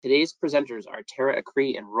Today's presenters are Tara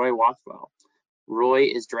Acree and Roy Wathwell. Roy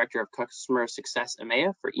is Director of Customer Success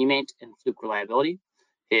EMEA for eMaint and Fluke Reliability.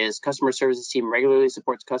 His customer services team regularly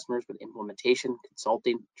supports customers with implementation,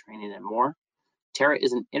 consulting, training, and more. Tara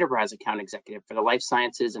is an enterprise account executive for the life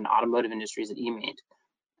sciences and automotive industries at eMaint,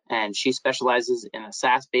 and she specializes in a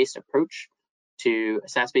SaaS-based approach to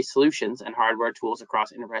SaaS-based solutions and hardware tools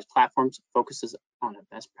across enterprise platforms, focuses on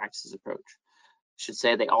a best practices approach. I should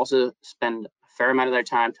say they also spend a fair amount of their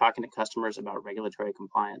time talking to customers about regulatory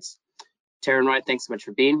compliance. Tara and Roy, thanks so much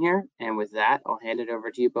for being here. And with that, I'll hand it over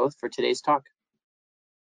to you both for today's talk.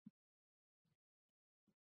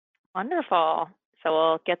 Wonderful. So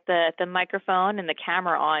we'll get the microphone and the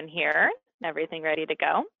camera on here, everything ready to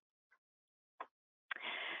go.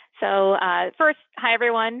 So first, hi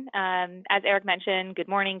everyone. As Eric mentioned, good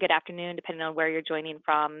morning, good afternoon, depending on where you're joining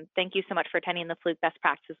from. Thank you so much for attending the Fluke Best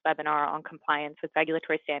Practices webinar on compliance with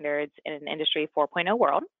regulatory standards in an Industry 4.0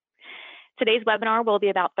 world. Today's webinar will be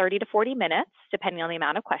about 30 to 40 minutes, depending on the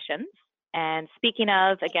amount of questions. And speaking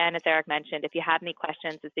of, again, as Eric mentioned, if you have any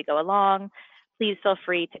questions as we go along, please feel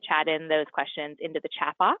free to chat in those questions into the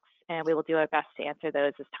chat box, and we will do our best to answer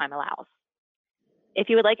those as time allows. If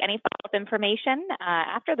you would like any follow-up information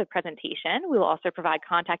after the presentation, we will also provide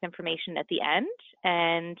contact information at the end.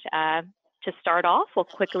 And to start off, we'll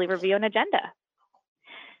quickly review an agenda.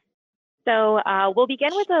 So we'll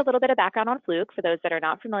begin with a little bit of background on Fluke for those that are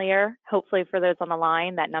not familiar. Hopefully for those on the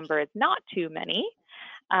line, that number is not too many.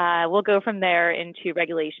 We'll go from there into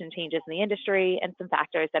regulation changes in the industry and some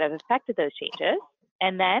factors that have affected those changes.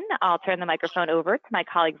 And then I'll turn the microphone over to my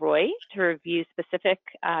colleague Roy to review specific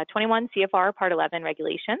 21 CFR Part 11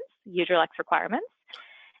 regulations, usual X requirements,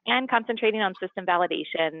 and concentrating on system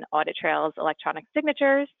validation, audit trails, electronic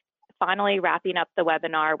signatures, finally wrapping up the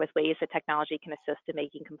webinar with ways that technology can assist in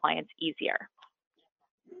making compliance easier.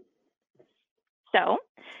 So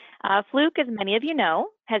Fluke, as many of you know,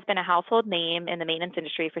 has been a household name in the maintenance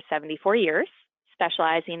industry for 74 years,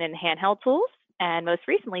 specializing in handheld tools, and most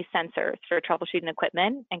recently sensors for troubleshooting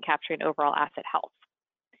equipment and capturing overall asset health.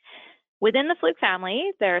 Within the Fluke family,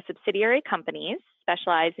 there are subsidiary companies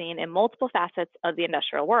specializing in multiple facets of the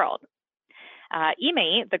industrial world.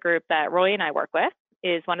 eMaint, the group that Roy and I work with,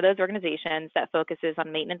 is one of those organizations that focuses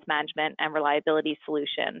on maintenance management and reliability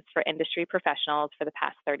solutions for industry professionals for the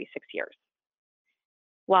past 36 years.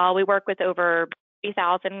 While we work with over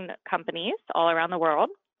 3,000 companies all around the world,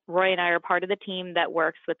 Roy and I are part of the team that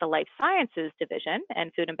works with the life sciences division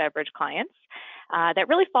and food and beverage clients that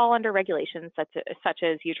really fall under regulations such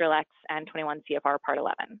as usual X and 21 CFR Part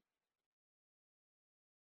 11.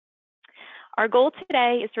 Our goal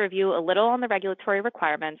today is to review a little on the regulatory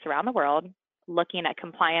requirements around the world, looking at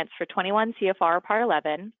compliance for 21 CFR Part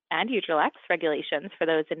 11 and usual X regulations for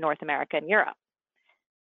those in North America and Europe.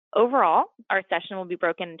 Overall, our session will be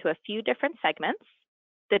broken into a few different segments: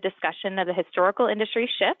 the discussion of the historical industry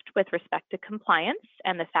shift with respect to compliance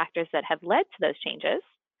and the factors that have led to those changes,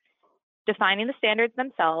 defining the standards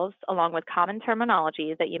themselves along with common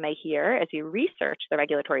terminology that you may hear as you research the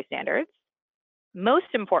regulatory standards. Most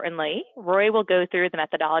importantly, Roy will go through the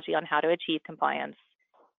methodology on how to achieve compliance.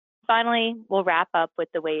 Finally, we'll wrap up with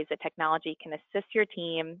the ways that technology can assist your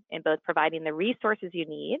team in both providing the resources you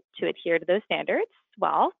need to adhere to those standards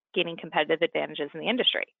while gaining competitive advantages in the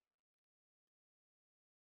industry.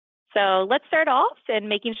 So let's start off in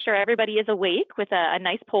making sure everybody is awake with a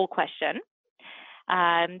nice poll question.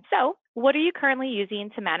 So what are you currently using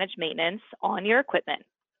to manage maintenance on your equipment?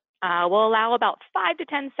 We'll allow about 5 to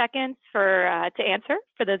 10 seconds to answer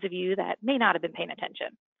for those of you that may not have been paying attention.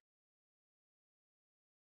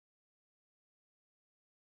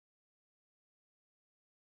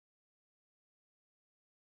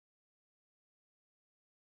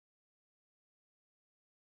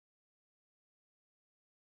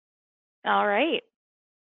 All right.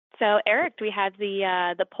 So Eric, do we have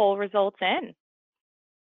the poll results in?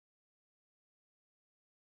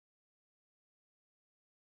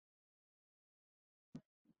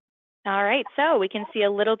 All right, so we can see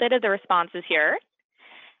a little bit of the responses here.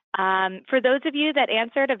 For those of you that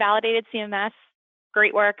answered a validated CMS,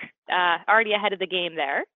 great work, already ahead of the game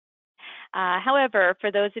there. However,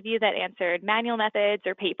 for those of you that answered manual methods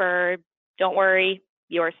or paper, don't worry,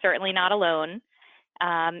 you are certainly not alone.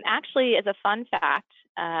 Actually, as a fun fact,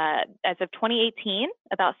 as of 2018,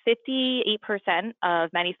 about 58% of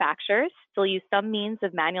manufacturers still use some means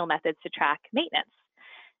of manual methods to track maintenance.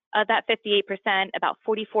 Of that 58%, about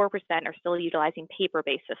 44% are still utilizing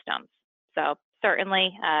paper-based systems. So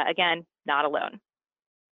certainly, again, not alone.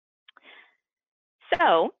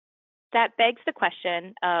 So that begs the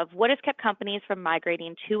question of what has kept companies from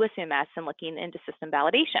migrating to a CMS and looking into system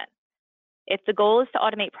validation? If the goal is to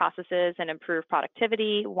automate processes and improve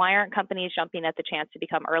productivity, why aren't companies jumping at the chance to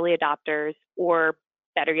become early adopters or,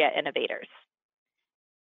 better yet, innovators?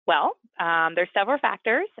 Well, there's several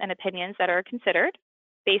factors and opinions that are considered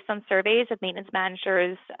based on surveys of maintenance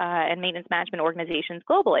managers and maintenance management organizations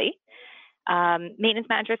globally. Maintenance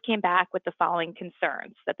managers came back with the following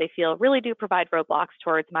concerns that they feel really do provide roadblocks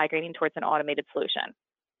towards migrating towards an automated solution.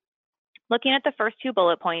 Looking at the first two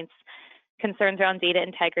bullet points, concerns around data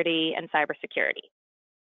integrity and cybersecurity.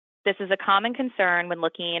 This is a common concern when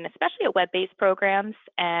looking, especially at web-based programs,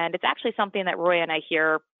 and it's actually something that Roy and I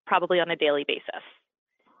hear probably on a daily basis.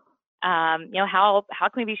 How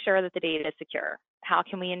can we be sure that the data is secure? How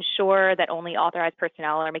can we ensure that only authorized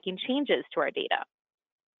personnel are making changes to our data?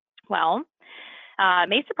 Well, it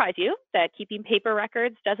may surprise you that keeping paper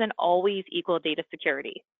records doesn't always equal data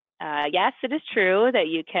security. Yes, it is true that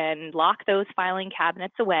you can lock those filing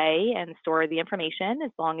cabinets away and store the information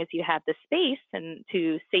as long as you have the space and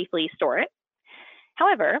to safely store it.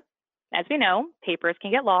 However, as we know, papers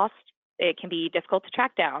can get lost. It can be difficult to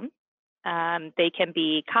track down. They can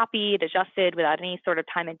be copied, adjusted without any sort of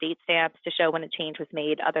time and date stamps to show when a change was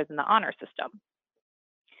made other than the honor system.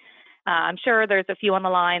 I'm sure there's a few on the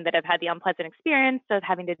line that have had the unpleasant experience of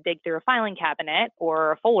having to dig through a filing cabinet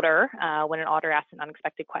or a folder when an auditor asks an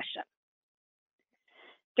unexpected question.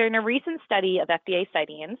 During a recent study of FDA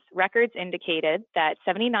sightings, records indicated that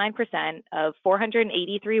 79% of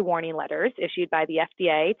 483 warning letters issued by the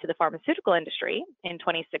FDA to the pharmaceutical industry in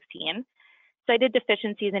 2016 cited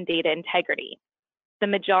deficiencies in data integrity. The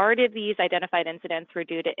majority of these identified incidents were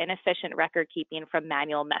due to inefficient record keeping from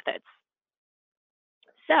manual methods.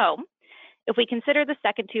 So, if we consider the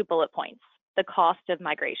second two bullet points, the cost of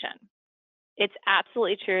migration, it's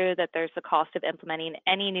absolutely true that there's the cost of implementing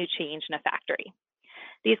any new change in a factory.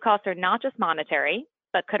 These costs are not just monetary,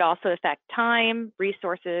 but could also affect time,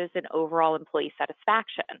 resources, and overall employee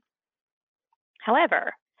satisfaction.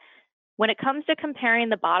 However, when it comes to comparing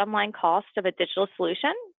the bottom line cost of a digital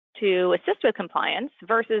solution to assist with compliance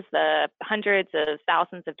versus the hundreds of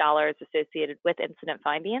thousands of dollars associated with incident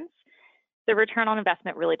findings, the return on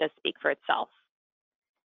investment really does speak for itself.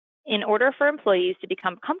 In order for employees to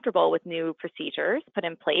become comfortable with new procedures put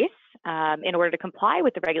in place in order to comply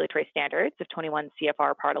with the regulatory standards of 21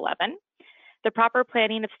 CFR Part 11, the proper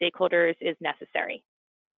planning of stakeholders is necessary.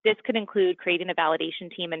 This could include creating a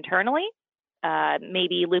validation team internally,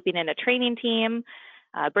 maybe looping in a training team,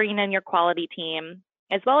 bringing in your quality team,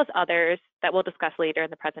 as well as others that we'll discuss later in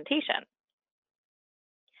the presentation.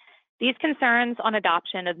 These concerns on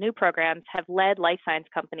adoption of new programs have led life science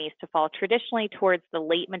companies to fall traditionally towards the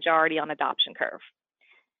late majority on adoption curve.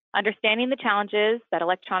 Understanding the challenges that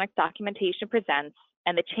electronic documentation presents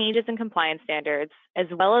and the changes in compliance standards, as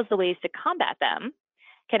well as the ways to combat them,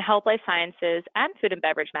 can help life sciences and food and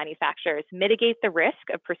beverage manufacturers mitigate the risk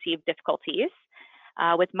of perceived difficulties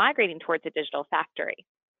with migrating towards a digital factory.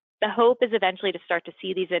 The hope is eventually to start to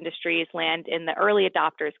see these industries land in the early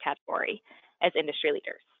adopters category as industry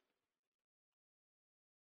leaders.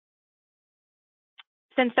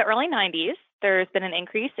 Since the early 90s, there's been an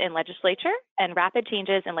increase in legislature and rapid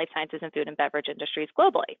changes in life sciences and food and beverage industries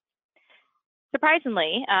globally.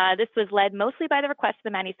 Surprisingly, this was led mostly by the request of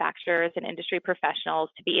the manufacturers and industry professionals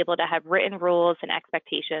to be able to have written rules and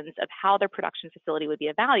expectations of how their production facility would be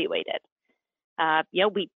evaluated.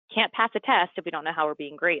 We can't pass a test if we don't know how we're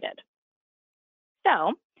being graded.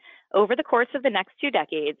 So, over the course of the next 2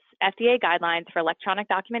 decades, FDA guidelines for electronic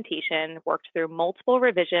documentation worked through multiple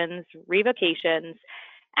revisions, revocations,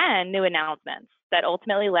 and new announcements that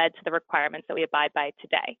ultimately led to the requirements that we abide by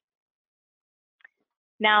today.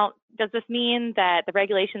 Now, does this mean that the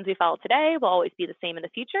regulations we follow today will always be the same in the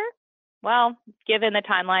future? Well, given the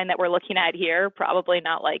timeline that we're looking at here, probably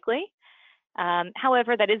not likely.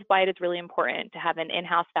 However, that is why it is really important to have an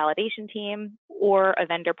in-house validation team or a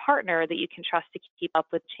vendor partner that you can trust to keep up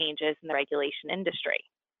with changes in the regulation industry.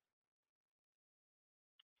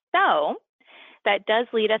 So that does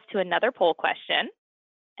lead us to another poll question.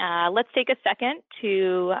 Let's take a second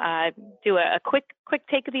to do a quick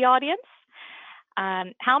take of the audience.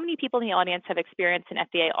 How many people in the audience have experienced an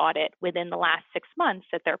FDA audit within the last 6 months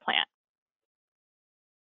at their plant?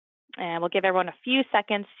 And we'll give everyone a few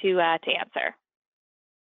seconds to answer.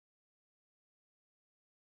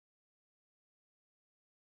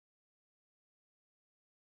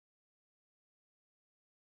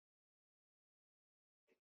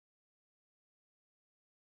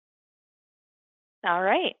 All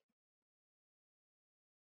right.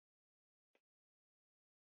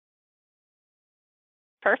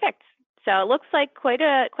 Perfect. So it looks like quite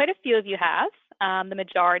a few of you have. The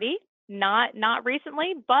majority, not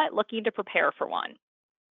recently, but looking to prepare for one.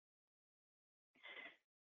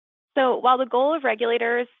 So while the goal of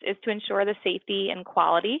regulators is to ensure the safety and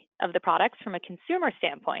quality of the products from a consumer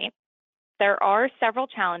standpoint, there are several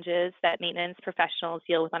challenges that maintenance professionals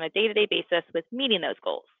deal with on a day-to-day basis with meeting those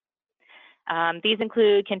goals. These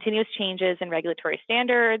include continuous changes in regulatory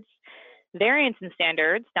standards, variance in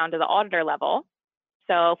standards down to the auditor level.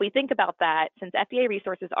 So if we think about that, since FDA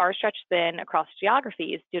resources are stretched thin across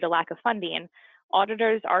geographies due to lack of funding,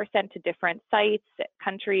 auditors are sent to different sites,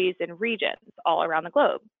 countries, and regions all around the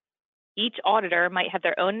globe. Each auditor might have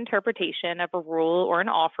their own interpretation of a rule or an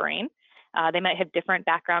offering. They might have different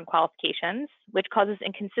background qualifications, which causes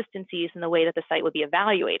inconsistencies in the way that the site would be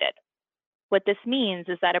evaluated. What this means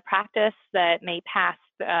is that a practice that may pass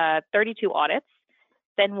 32 audits,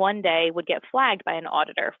 then one day would get flagged by an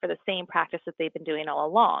auditor for the same practice that they've been doing all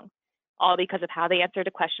along, all because of how they answered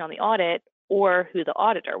a question on the audit or who the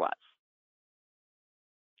auditor was.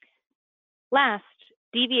 Last,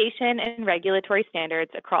 deviation in regulatory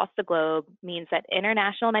standards across the globe means that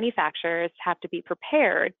international manufacturers have to be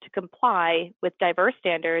prepared to comply with diverse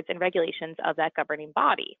standards and regulations of that governing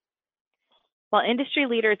body. While industry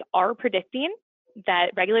leaders are predicting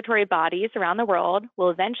that regulatory bodies around the world will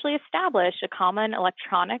eventually establish a common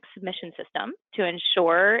electronic submission system to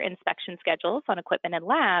ensure inspection schedules on equipment and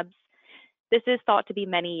labs, this is thought to be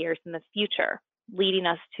many years in the future, leading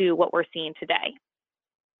us to what we're seeing today.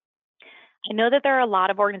 I know that there are a lot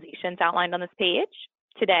of organizations outlined on this page.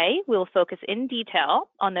 Today, we will focus in detail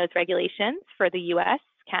on those regulations for the US,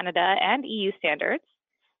 Canada, and EU standards,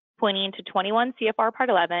 pointing to 21 CFR Part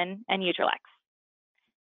 11 and UDRELEX.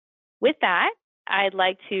 With that, I'd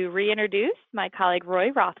like to reintroduce my colleague Roy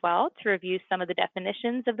Rothwell to review some of the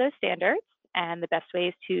definitions of those standards and the best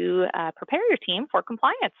ways to prepare your team for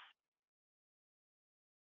compliance.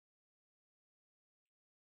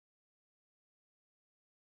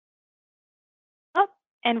 Oh,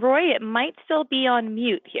 and Roy, it might still be on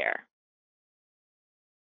mute here.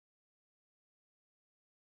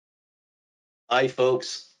 Hi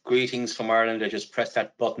folks, greetings from Ireland. I just pressed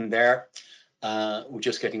that button there. We're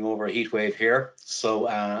just getting over a heat wave here, so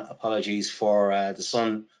apologies for the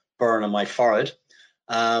sun burn on my forehead.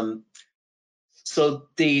 So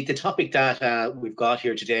the topic that we've got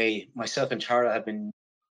here today, myself and Tara have been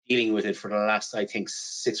dealing with it for the last, I think,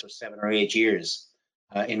 6 or 7 or 8 years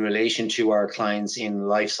in relation to our clients in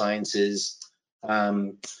life sciences.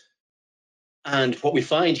 And what we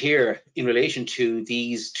find here in relation to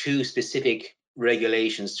these two specific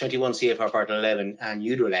regulations, 21 CFR Part 11 and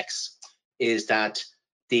UDRELEX, is that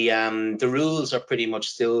the rules are pretty much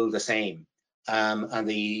still the same, and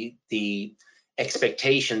the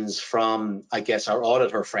expectations from, I guess, our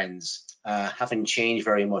auditor friends haven't changed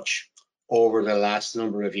very much over the last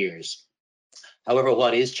number of years. However,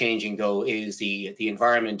 what is changing though is the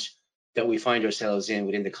environment that we find ourselves in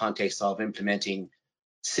within the context of implementing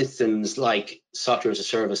systems like software as a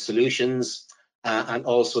service solutions, and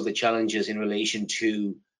also the challenges in relation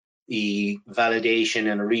to the validation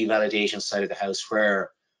and revalidation side of the house,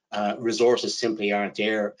 where resources simply aren't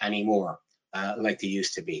there anymore like they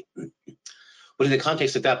used to be. But in the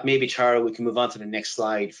context of that, maybe Tara, we can move on to the next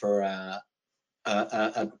slide for a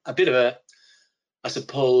bit of a, I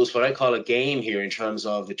suppose, what I call a game here in terms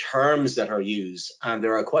of the terms that are used, and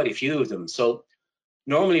there are quite a few of them. So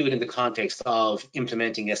normally within the context of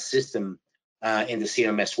implementing a system in the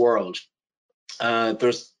CMS world,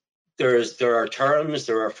 there are terms,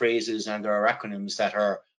 there are phrases, and there are acronyms that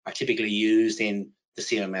are typically used in the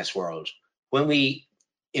CMS world. When we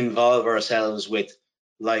involve ourselves with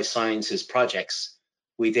life sciences projects,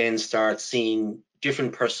 we then start seeing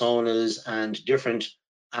different personas and different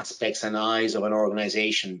aspects and eyes of an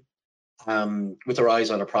organization with their eyes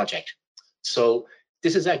on a project. So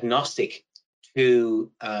this is agnostic to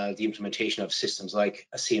the implementation of systems like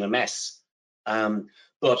a CMMS.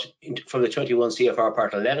 But from the 21 CFR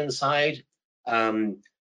Part 11 side,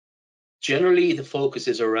 generally the focus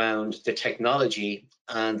is around the technology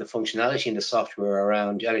and the functionality in the software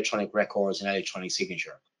around electronic records and electronic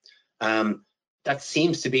signature. That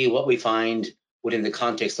seems to be what we find within the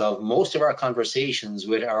context of most of our conversations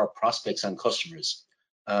with our prospects and customers.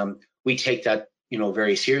 We take that,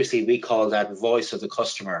 very seriously. We call that voice of the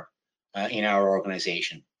customer in our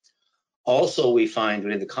organization. Also, we find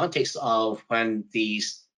within the context of when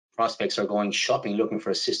these prospects are going shopping, looking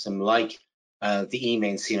for a system like the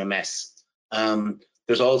eMaint CMMS,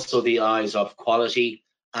 there's also the eyes of quality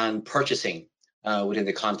and purchasing within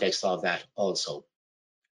the context of that also.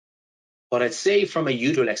 But I'd say from a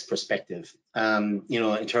UDRELEX perspective,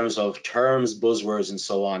 in terms of terms, buzzwords, and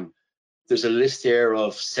so on, there's a list there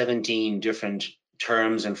of 17 different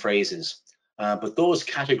terms and phrases. But those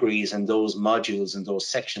categories and those modules and those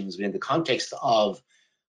sections within the context of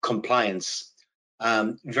compliance.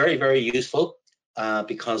 Very, very useful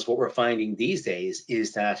because what we're finding these days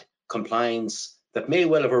is that compliance that may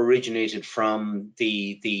well have originated from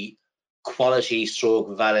the quality stroke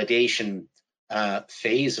validation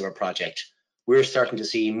phase of a project, we're starting to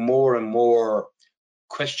see more and more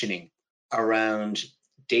questioning around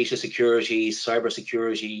data security, cyber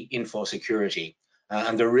security, info security,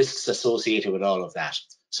 and the risks associated with all of that.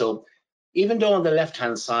 So even though on the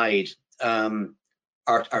left-hand side,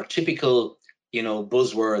 our typical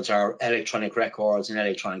buzzwords are electronic records and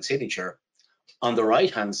electronic signature, on the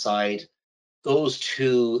right-hand side, those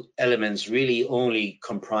two elements really only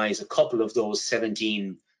comprise a couple of those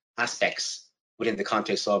 17 aspects within the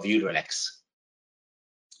context of UDRLEX.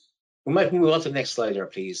 We might move on to the next slide there,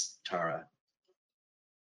 please, Tara.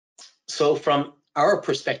 So from our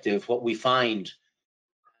perspective, what we find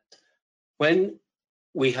when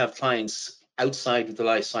we have clients outside of the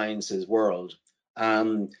life sciences world,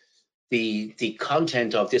 the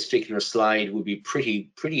content of this particular slide would be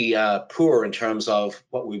pretty poor in terms of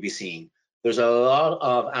what we'll be seeing. There's a lot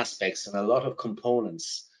of aspects and a lot of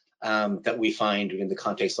components that we find in the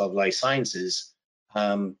context of life sciences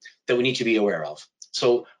that we need to be aware of.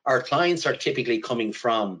 So our clients are typically coming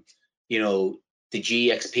from, the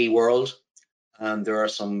GXP world. There are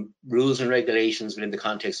some rules and regulations within the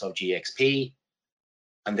context of GXP,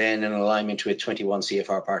 and then in alignment with 21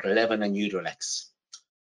 CFR Part 11 and UDRLEX.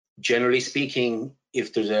 Generally speaking,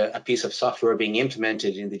 if there's a piece of software being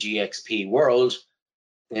implemented in the GXP world,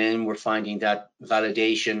 then we're finding that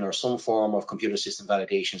validation or some form of computer system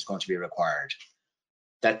validation is going to be required.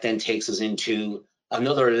 That then takes us into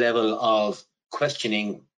another level of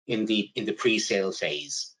questioning in the pre-sale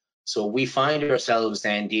phase. So we find ourselves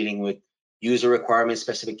then dealing with user requirement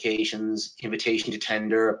specifications, invitation to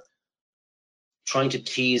tender, trying to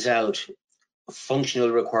tease out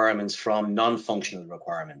functional requirements from non-functional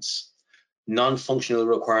requirements. Non-functional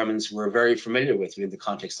requirements we're very familiar with in the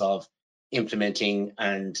context of implementing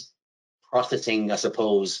and processing, I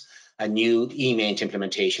suppose, a new eMaint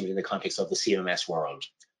implementation within the context of the CMS world.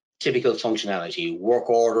 Typical functionality, work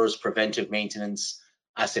orders, preventive maintenance,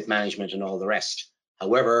 asset management, and all the rest.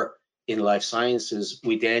 However, in life sciences,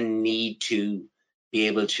 we then need to be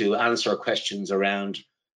able to answer questions around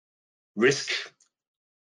risk,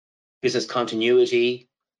 business continuity,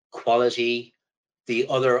 quality, the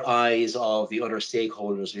other eyes of the other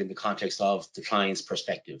stakeholders in the context of the client's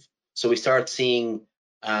perspective. So we start seeing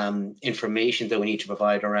information that we need to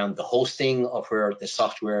provide around the hosting of where the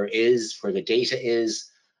software is, where the data is,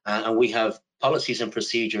 and we have policies and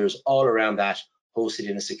procedures all around that hosted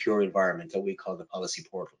in a secure environment that we call the policy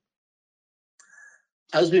portal.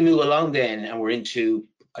 As we move along then, and we're into,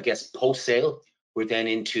 I guess, post-sale, we're then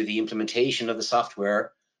into the implementation of the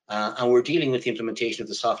software, and we're dealing with the implementation of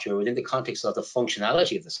the software within the context of the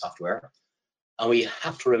functionality of the software. And we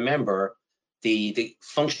have to remember the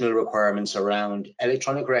functional requirements around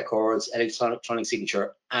electronic records, electronic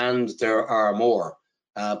signature, and there are more.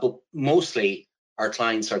 But mostly, our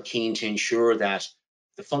clients are keen to ensure that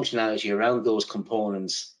the functionality around those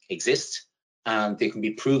components exists and they can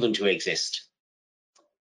be proven to exist.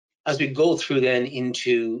 As we go through then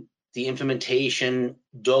into the implementation,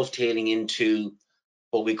 dovetailing into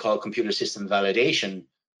what we call computer system validation,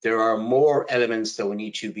 there are more elements that we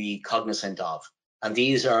need to be cognizant of. And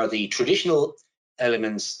these are the traditional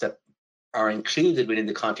elements that are included within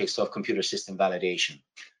the context of computer system validation.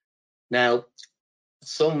 Now,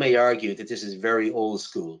 some may argue that this is very old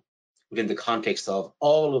school within the context of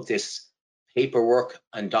all of this paperwork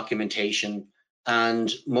and documentation.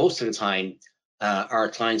 And most of the time, our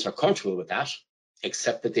clients are comfortable with that,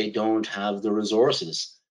 except that they don't have the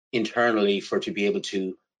resources internally to be able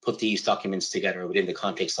to put these documents together within the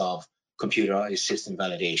context of computer system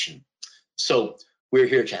validation. So we're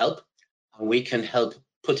here to help, and we can help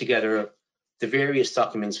put together the various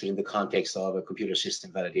documents within the context of a computer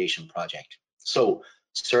system validation project. So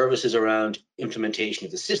services around implementation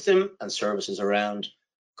of the system and services around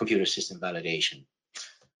computer system validation.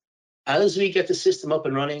 As we get the system up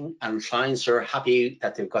and running and clients are happy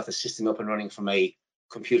that they've got the system up and running from a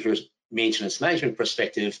computer maintenance management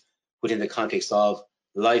perspective within the context of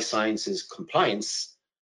life sciences compliance,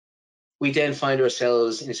 we then find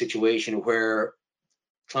ourselves in a situation where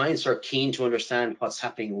clients are keen to understand what's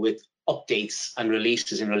happening with updates and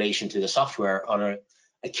releases in relation to the software on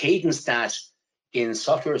a cadence that in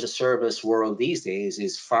software as a service world these days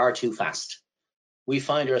is far too fast. We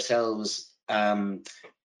find ourselves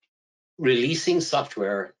releasing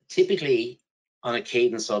software typically on a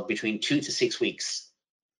cadence of between 2 to 6 weeks.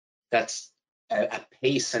 That's a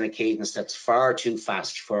pace and a cadence that's far too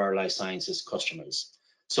fast for our life sciences customers.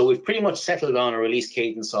 So we've pretty much settled on a release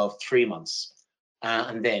cadence of 3 months.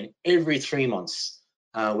 And then every 3 months,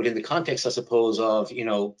 within the context, I suppose, of,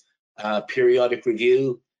 periodic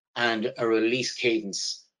review and a release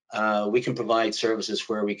cadence, we can provide services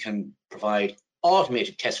where we can provide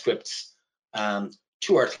automated test scripts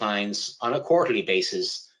to our clients on a quarterly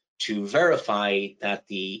basis to verify that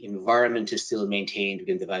the environment is still maintained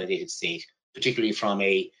within the validated state, particularly from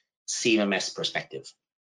a CMMS perspective.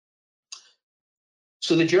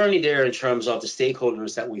 So the journey there in terms of the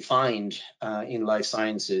stakeholders that we find in life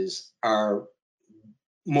sciences are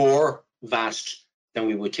more vast than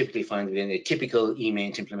we would typically find within a typical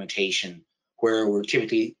eMaint implementation, where we're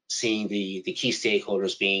typically seeing the key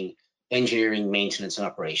stakeholders being engineering, maintenance, and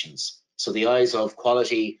operations. So the eyes of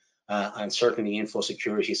quality and certainly info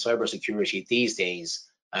security, cyber security these days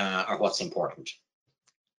are what's important.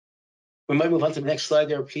 We might move on to the next slide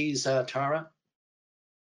there, please, Tara.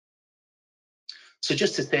 So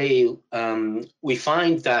just to say, we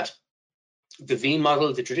find that the V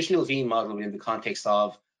model, the traditional V model in the context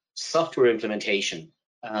of software implementation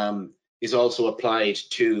is also applied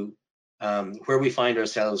to where we find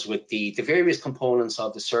ourselves with the various components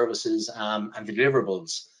of the services and the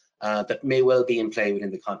deliverables that may well be in play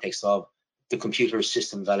within the context of the computer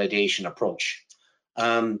system validation approach.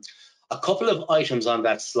 A couple of items on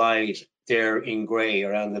that slide there in gray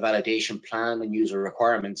around the validation plan and user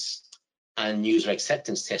requirements and user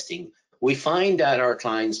acceptance testing. We find that our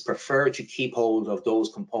clients prefer to keep hold of those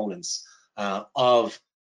components of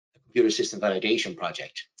the computer system validation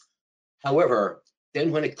project. However,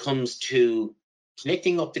 then when it comes to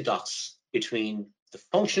connecting up the dots between the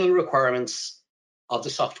functional requirements of the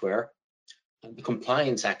software and the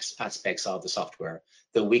compliance aspects of the software,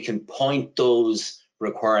 that we can point those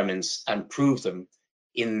requirements and prove them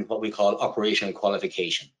in what we call operational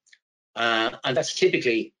qualification. And that's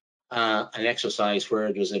typically an exercise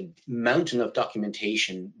where there's a mountain of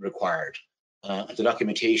documentation required. The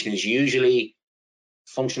documentation is usually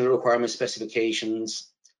functional requirement specifications,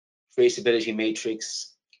 traceability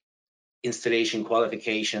matrix, installation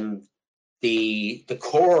qualification. The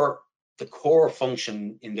core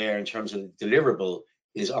function in there in terms of deliverable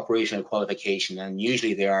is operational qualification, and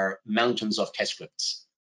usually there are mountains of test scripts.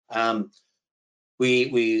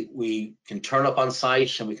 We can turn up on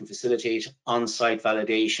site and we can facilitate on-site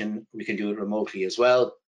validation. We can do it remotely as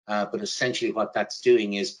well. But essentially what that's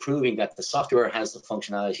doing is proving that the software has the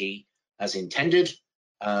functionality as intended.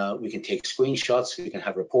 We can take screenshots, we can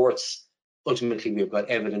have reports. Ultimately, we've got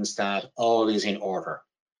evidence that all is in order.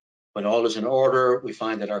 When all is in order, we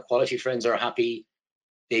find that our quality friends are happy.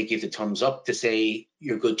 They give the thumbs up to say,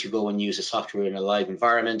 you're good to go and use the software in a live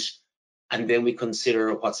environment. And then we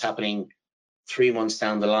consider what's happening 3 months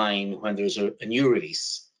down the line when there's a new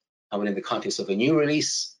release. And within the context of a new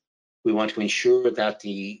release, we want to ensure that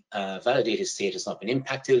the validated state has not been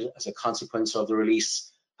impacted as a consequence of the release.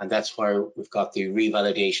 And that's why we've got the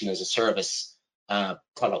revalidation as a service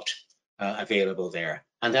product available there.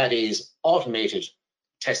 And that is automated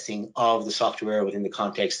testing of the software within the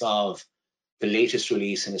context of the latest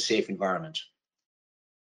release in a safe environment.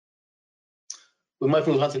 We might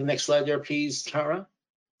move on to the next slide there, please, Tara.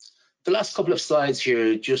 The last couple of slides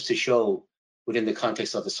here just to show within the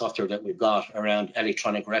context of the software that we've got around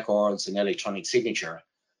electronic records and electronic signature.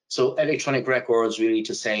 So electronic records really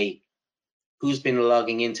to say who's been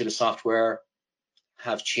logging into the software,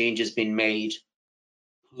 have changes been made,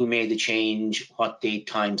 who made the change, what date,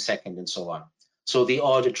 time, second, and so on. So the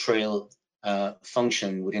audit trail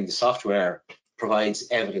function within the software provides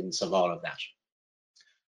evidence of all of that.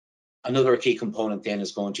 Another key component then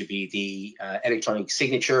is going to be the electronic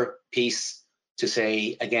signature piece to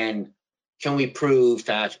say, again, can we prove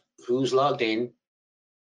that who's logged in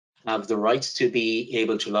have the rights to be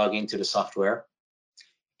able to log into the software?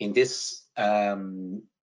 In this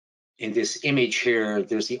image here,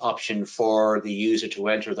 there's the option for the user to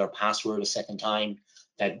enter their password a second time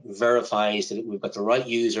that verifies that we've got the right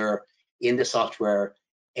user in the software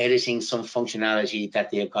editing some functionality that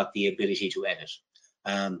they've got the ability to edit.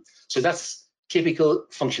 So that's typical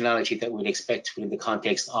functionality that we'd expect within the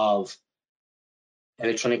context of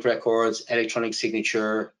electronic records, electronic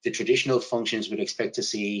signature, the traditional functions we'd expect to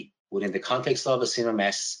see within the context of a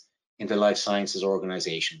CMMS in the life sciences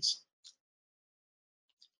organizations.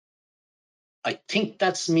 I think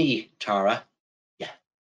that's me, Tara. Yeah.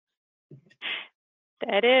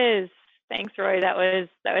 That is. Thanks, Roy. That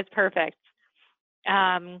was perfect.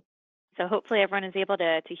 So hopefully everyone is able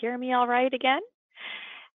to hear me all right again.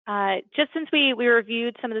 Just since we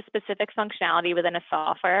reviewed some of the specific functionality within a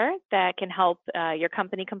software that can help your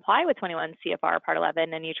company comply with 21 CFR Part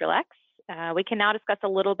 11 and NeutralX, We can now discuss a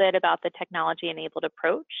little bit about the technology-enabled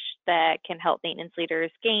approach that can help maintenance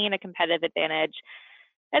leaders gain a competitive advantage,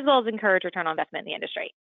 as well as encourage return on investment in the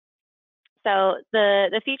industry. So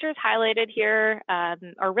the features highlighted here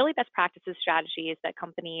are really best practices strategies that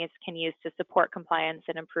companies can use to support compliance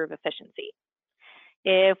and improve efficiency.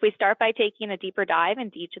 If we start by taking a deeper dive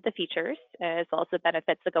into each of the features, as well as the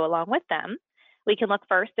benefits that go along with them, we can look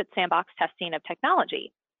first at sandbox testing of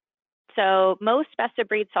technology. So most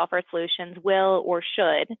best-of-breed software solutions will or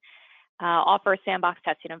should offer a sandbox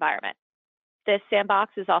testing environment. This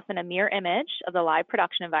sandbox is often a mirror image of the live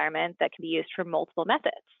production environment that can be used for multiple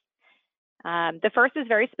methods. The first is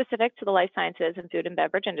very specific to the life sciences and food and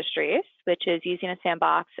beverage industries, which is using a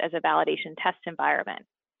sandbox as a validation test environment.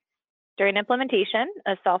 During implementation,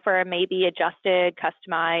 a software may be adjusted,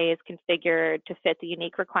 customized, configured to fit the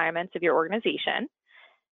unique requirements of your organization.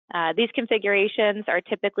 These configurations are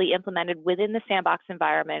typically implemented within the sandbox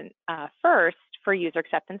environment first for user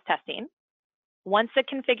acceptance testing. Once the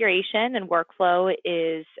configuration and workflow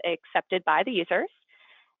is accepted by the users,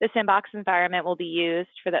 the sandbox environment will be used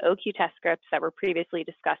for the OQ test scripts that were previously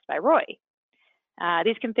discussed by Roy.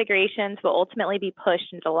 These configurations will ultimately be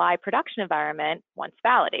pushed into the live production environment once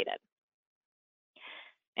validated.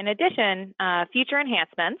 In addition, future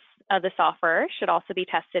enhancements of the software should also be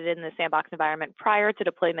tested in the sandbox environment prior to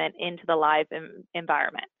deployment into the live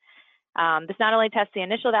environment. This not only tests the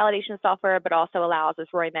initial validation software, but also allows, as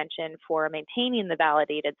Roy mentioned, for maintaining the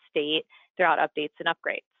validated state throughout updates and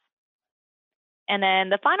upgrades. And then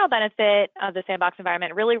the final benefit of the sandbox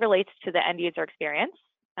environment really relates to the end user experience.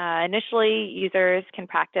 Initially, users can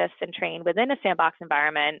practice and train within a sandbox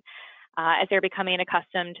environment as they're becoming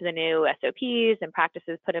accustomed to the new SOPs and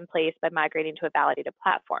practices put in place by migrating to a validated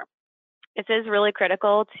platform. This is really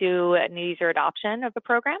critical to new user adoption of the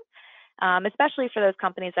program, especially for those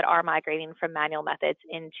companies that are migrating from manual methods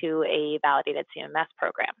into a validated CMS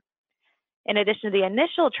program. In addition to the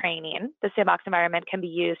initial training, the sandbox environment can be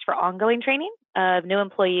used for ongoing training of new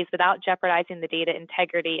employees without jeopardizing the data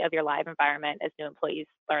integrity of your live environment as new employees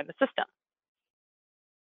learn the system.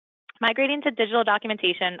 Migrating to digital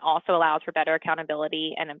documentation also allows for better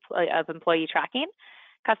accountability and employee tracking,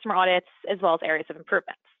 customer audits, as well as areas of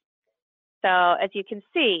improvements. So as you can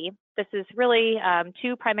see, this is really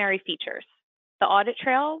two primary features. The audit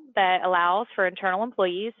trail that allows for internal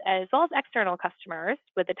employees as well as external customers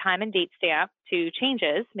with the time and date stamp to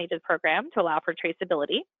changes made to the program to allow for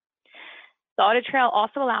traceability. The audit trail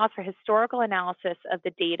also allows for historical analysis of the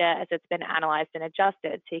data as it's been analyzed and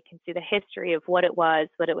adjusted, so you can see the history of what it was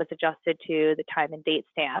adjusted to, the time and date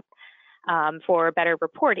stamp, for better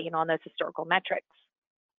reporting on those historical metrics.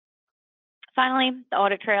 Finally, the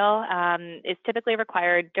audit trail is typically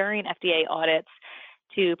required during FDA audits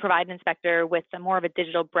to provide an inspector with more of a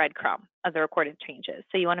digital breadcrumb of the recorded changes.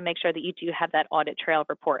 So you want to make sure that you do have that audit trail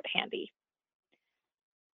report handy.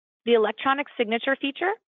 The electronic signature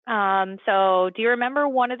feature. So do you remember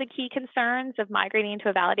one of the key concerns of migrating to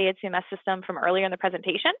a validated CMS system from earlier in the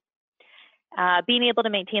presentation? Being able to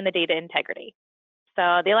maintain the data integrity.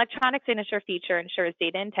 So the electronic signature feature ensures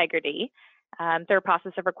data integrity through a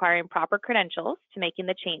process of requiring proper credentials to making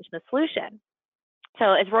the change in the solution.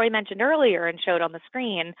 So as Roy mentioned earlier and showed on the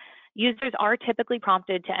screen, users are typically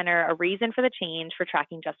prompted to enter a reason for the change for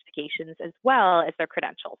tracking justifications as well as their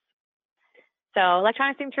credentials. So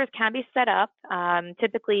electronic signatures can be set up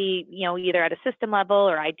typically, either at a system level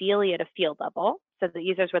or ideally at a field level, so that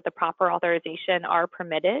users with the proper authorization are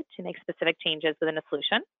permitted to make specific changes within a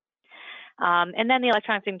solution. And then the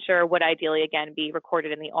electronic signature would ideally, again, be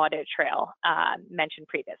recorded in the audit trail mentioned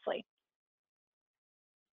previously.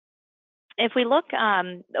 If we look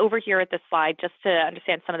over here at this slide, just to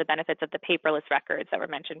understand some of the benefits of the paperless records that were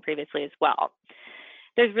mentioned previously as well,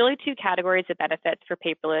 there's really two categories of benefits for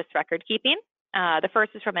paperless record keeping. The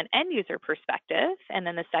first is from an end user perspective, and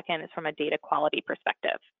then the second is from a data quality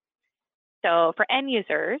perspective. So for end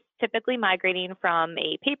users, typically migrating from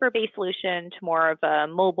a paper-based solution to more of a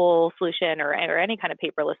mobile solution or any kind of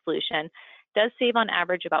paperless solution does save on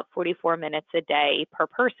average about 44 minutes a day per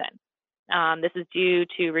person. This is due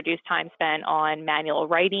to reduced time spent on manual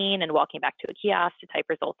writing and walking back to a kiosk to type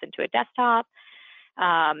results into a desktop,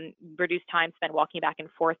 reduced time spent walking back and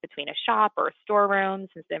forth between a shop or a storeroom,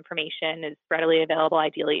 since the information is readily available,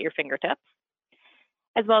 ideally at your fingertips,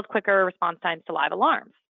 as well as quicker response times to live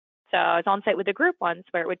alarms. So I was on site with a group once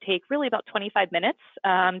where it would take really about 25 minutes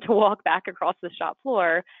to walk back across the shop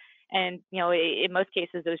floor. And, in most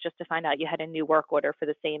cases, it was just to find out you had a new work order for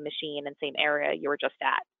the same machine and same area you were just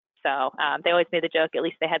at. So they always made the joke, at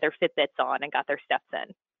least they had their Fitbits on and got their steps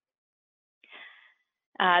in.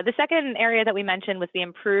 The second area that we mentioned was the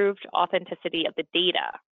improved authenticity of the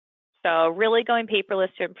data. So really going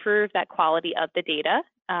paperless to improve that quality of the data.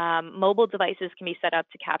 Mobile devices can be set up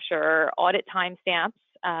to capture audit timestamps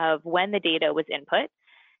of when the data was input,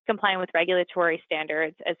 complying with regulatory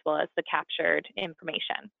standards as well as the captured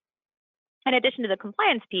information. In addition to the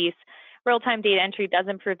compliance piece, real-time data entry does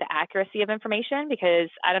improve the accuracy of information because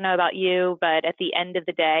I don't know about you, but at the end of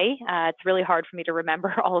the day, it's really hard for me to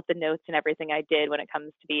remember all of the notes and everything I did when it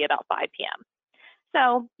comes to be about 5 p.m.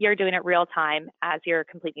 So you're doing it real time as you're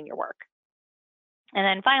completing your work. And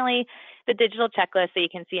then finally, the digital checklist that you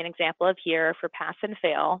can see an example of here for pass and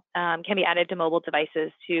fail can be added to mobile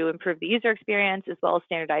devices to improve the user experience as well as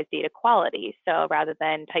standardized data quality. So rather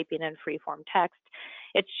than typing in free-form text,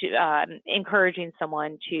 it's encouraging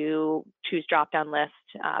someone to choose drop-down lists,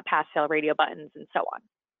 pass, fail, radio buttons, and so on.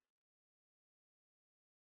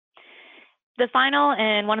 The final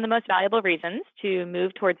and one of the most valuable reasons to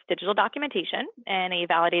move towards digital documentation and a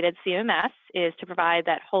validated CMS is to provide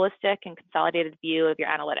that holistic and consolidated view of your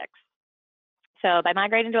analytics. So by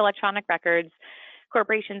migrating to electronic records,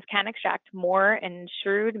 corporations can extract more and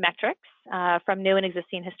shrewd metrics from new and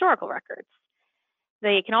existing historical records.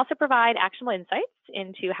 They can also provide actionable insights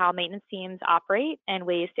into how maintenance teams operate and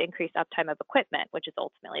ways to increase uptime of equipment, which is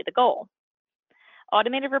ultimately the goal.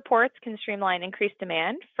 Automated reports can streamline increased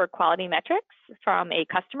demand for quality metrics from a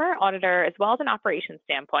customer, auditor, as well as an operations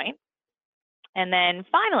standpoint. And then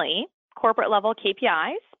finally, corporate level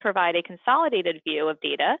KPIs provide a consolidated view of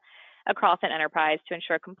data across an enterprise to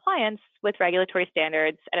ensure compliance with regulatory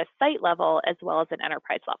standards at a site level as well as an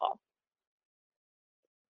enterprise level.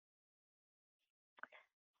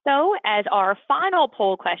 So as our final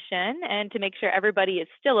poll question, and to make sure everybody is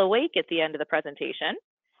still awake at the end of the presentation,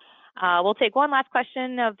 we'll take one last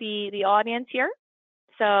question of the audience here.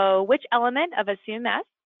 So which element of a CMS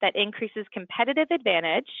that increases competitive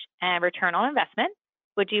advantage and return on investment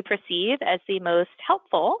would you perceive as the most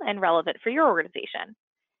helpful and relevant for your organization?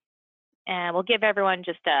 And we'll give everyone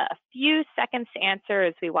just a few seconds to answer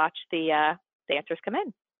as we watch the answers come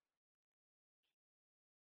in.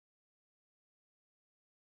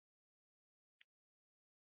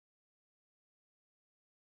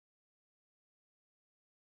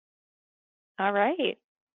 All right.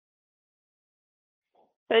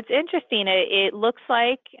 So it's interesting. It looks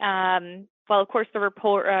like, well, of course, the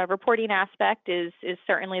reporting aspect is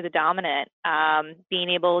certainly the dominant.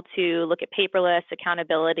 Being able to look at paperless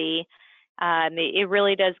accountability, it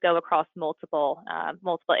really does go across multiple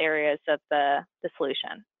areas of the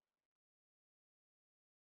solution.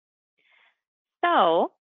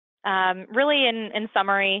 So really in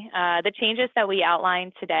summary, the changes that we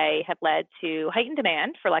outlined today have led to heightened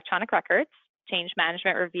demand for electronic records, change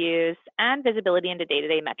management reviews, and visibility into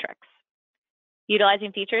day-to-day metrics.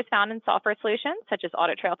 Utilizing features found in software solutions such as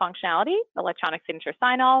audit trail functionality, electronic signature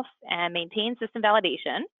sign-off, and maintain system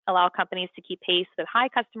validation allow companies to keep pace with high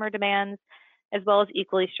customer demands, as well as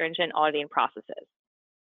equally stringent auditing processes.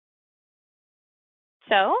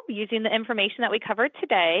 So, using the information that we covered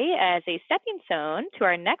today as a stepping stone to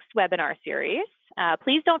our next webinar series,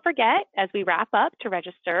 please don't forget as we wrap up to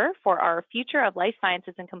register for our Future of Life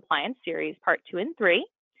Sciences and Compliance series, part 2 and 3,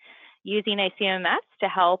 using a CMS to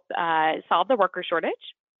help solve the worker shortage,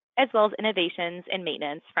 as well as innovations in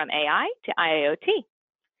maintenance from AI to IIoT.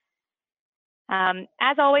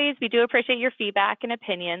 As always, we do appreciate your feedback and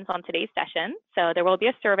opinions on today's session. So there will be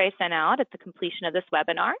a survey sent out at the completion of this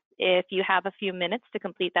webinar. If you have a few minutes to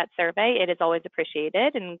complete that survey, it is always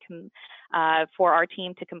appreciated and for our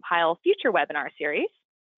team to compile future webinar series.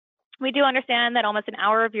 We do understand that almost an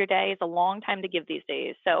hour of your day is a long time to give these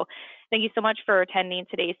days. So thank you so much for attending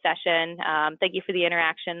today's session. Thank you for the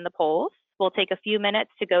interaction, the polls. We'll take a few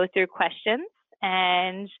minutes to go through questions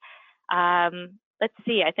and let's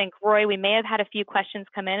see, I think, Roy, we may have had a few questions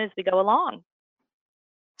come in as we go along.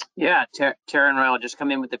 Yeah, Tara and Roy will just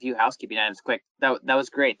come in with a few housekeeping items quick. That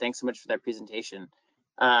was great. Thanks so much for that presentation.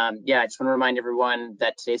 Yeah, I just want to remind everyone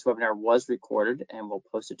that today's webinar was recorded and we'll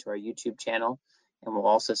post it to our YouTube channel. And we'll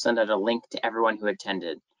also send out a link to everyone who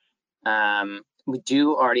attended. We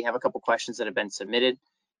do already have a couple questions that have been submitted.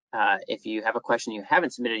 If you have a question you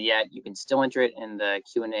haven't submitted yet, you can still enter it in the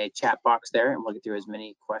Q&A chat box there, and we'll get through as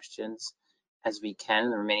many questions as we can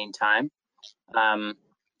in the remaining time.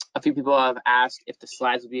 A few people have asked if the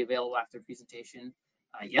slides will be available after the presentation.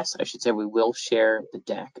 Yes, I should say we will share the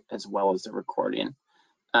deck as well as the recording.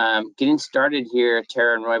 Getting started here,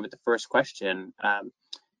 Tara and Roy, with the first question.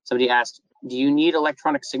 Somebody asked, do you need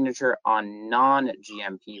electronic signature on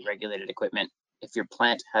non-GMP regulated equipment if your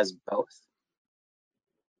plant has both?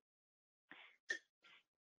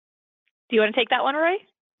 Do you want to take that one, Roy?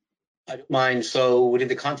 I don't mind. So within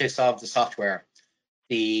the context of the software,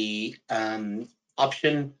 the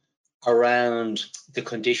option around the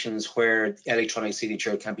conditions where electronic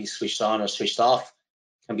signature can be switched on or switched off,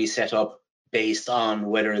 can be set up based on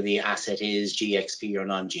whether the asset is GXP or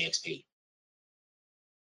non-GXP.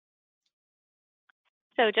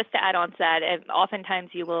 So just to add on to that, oftentimes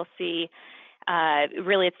you will see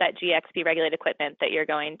really it's that GXP regulated equipment that you're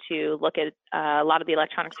going to look at a lot of the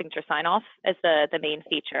electronic signature sign-off as the main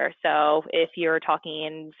feature. So if you're talking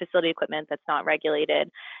in facility equipment that's not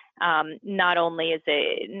regulated, not only is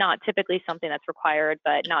it not typically something that's required,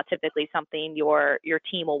 but not typically something your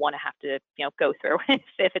team will want to have to go through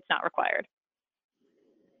if it's not required.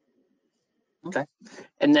 Okay.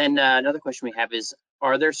 And then another question we have is,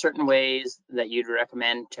 are there certain ways that you'd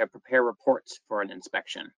recommend to prepare reports for an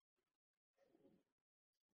inspection?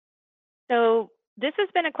 So this has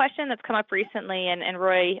been a question that's come up recently, and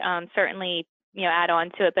Roy certainly add on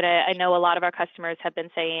to it. But I know a lot of our customers have been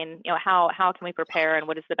saying, how can we prepare and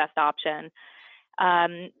what is the best option?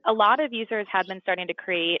 A lot of users have been starting to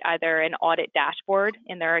create either an audit dashboard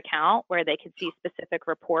in their account where they can see specific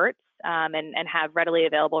reports and have readily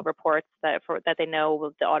available reports that they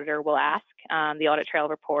know the auditor will ask. The audit trail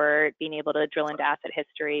report, being able to drill into asset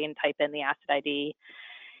history and type in the asset ID.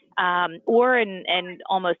 Or an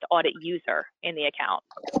almost audit user in the account.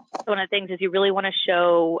 So one of the things is you really want to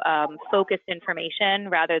show focused information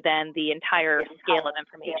rather than the entire scale of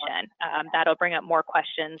information. That'll bring up more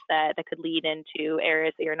questions that could lead into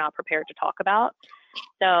areas that you're not prepared to talk about.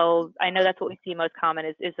 So I know that's what we see most common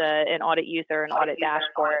is an audit user, an audit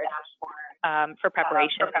dashboard for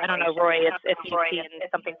preparation. I don't know, Roy, if you've seen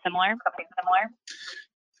something similar.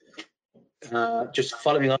 Just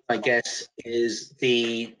following up, I guess, is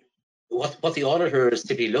what the auditor is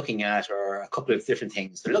typically looking at are a couple of different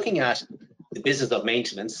things. They're looking at the business of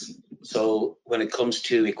maintenance. So when it comes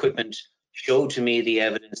to equipment, show to me the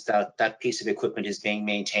evidence that that piece of equipment is being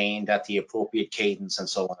maintained at the appropriate cadence and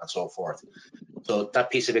so on and so forth. So that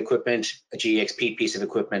piece of equipment, a GXP piece of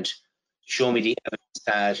equipment, show me the evidence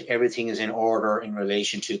that everything is in order in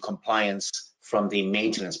relation to compliance from the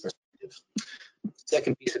maintenance perspective.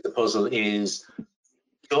 Second piece of the puzzle is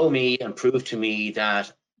show me and prove to me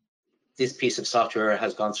that this piece of software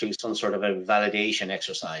has gone through some sort of a validation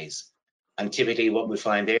exercise. And typically what we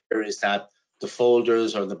find there is that the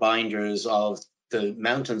folders or the binders of the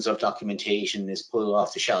mountains of documentation is pulled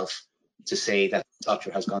off the shelf to say that the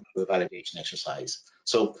software has gone through a validation exercise.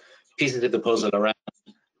 So pieces of the puzzle around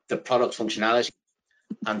the product functionality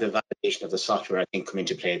and the validation of the software, I think, come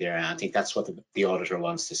into play there. And I think that's what the auditor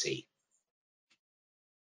wants to see.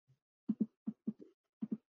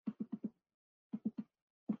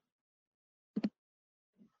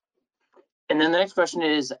 And then the next question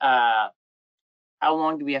is, how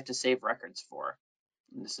long do we have to save records for?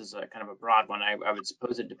 And this is a kind of a broad one. I would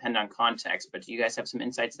suppose it depend on context, but do you guys have some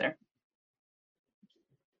insights there?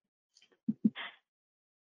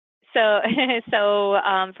 So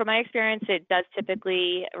from my experience, it does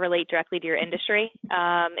typically relate directly to your industry.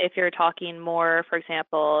 If you're talking more, for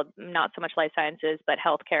example, not so much life sciences, but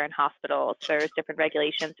healthcare and hospitals, there's different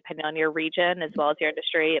regulations depending on your region as well as your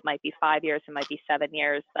industry. It might be 5 years, it might be 7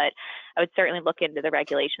 years, but I would certainly look into the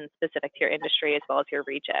regulations specific to your industry as well as your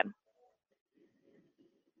region.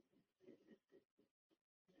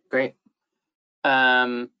 Great.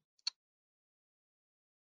 The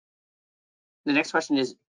next question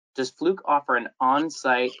is, does Fluke offer an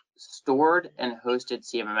on-site stored and hosted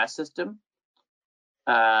CMMS system?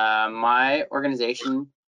 My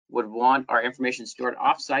organization would want our information stored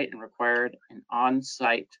off-site and required an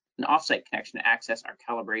off-site connection to access our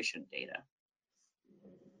calibration data.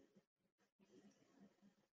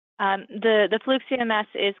 The Fluke CMMS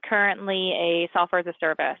is currently a software as a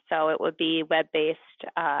service, so it would be web-based,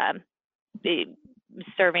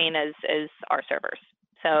 serving as our servers.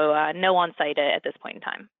 So no on-site at this point in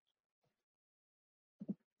time.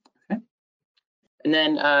 And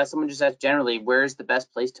then someone just asked generally, where's the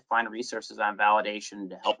best place to find resources on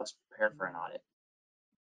validation to help us prepare for an audit?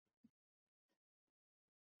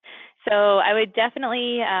 So I would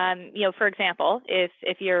definitely, for example,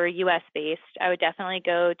 if you're US based, I would definitely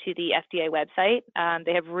go to the FDA website.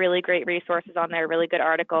 They have really great resources on there, really good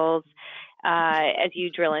articles as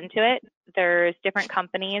you drill into it. There's different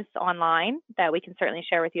companies online that we can certainly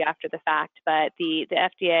share with you after the fact, but the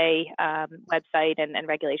FDA website and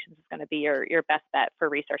regulations is going to be your best bet for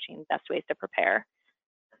researching best ways to prepare.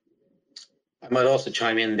 I might also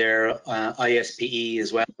chime in there, ISPE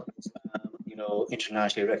as well,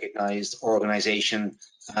 internationally recognized organization,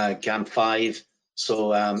 GAMP5.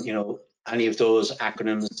 So, any of those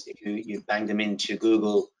acronyms, if you bang them into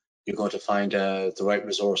Google, you're going to find the right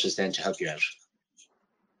resources then to help you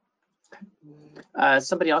out.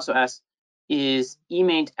 Somebody also asked, Is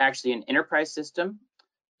eMaint actually an enterprise system,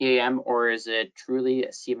 EAM, or is it truly a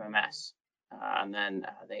CMMS? And then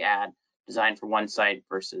they add design for one site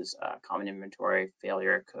versus common inventory,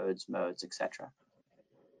 failure codes, modes, etc.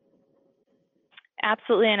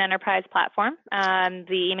 Absolutely an enterprise platform.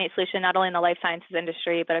 The eMaint solution, not only in the life sciences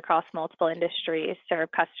industry, but across multiple industries, serve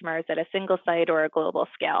customers at a single site or a global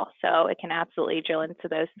scale. So it can absolutely drill into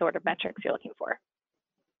those sort of metrics you're looking for.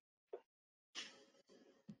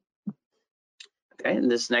 Okay,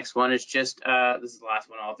 and this next one is just, this is the last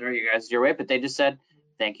one I'll throw you guys your way, but they just said,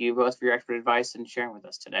 thank you both for your expert advice and sharing with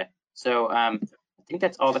us today. So I think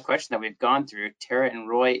that's all the questions that we've gone through. Tara and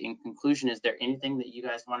Roy, in conclusion, is there anything that you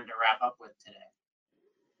guys wanted to wrap up with today?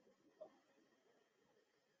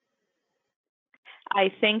 I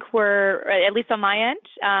think we're, at least on my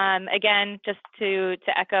end, again, just to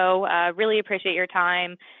echo, really appreciate your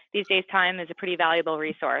time. These days, time is a pretty valuable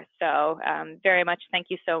resource. So very much thank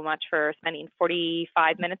you so much for spending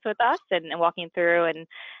 45 minutes with us and walking through.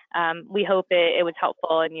 And we hope it was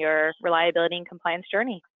helpful in your reliability and compliance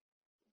journey.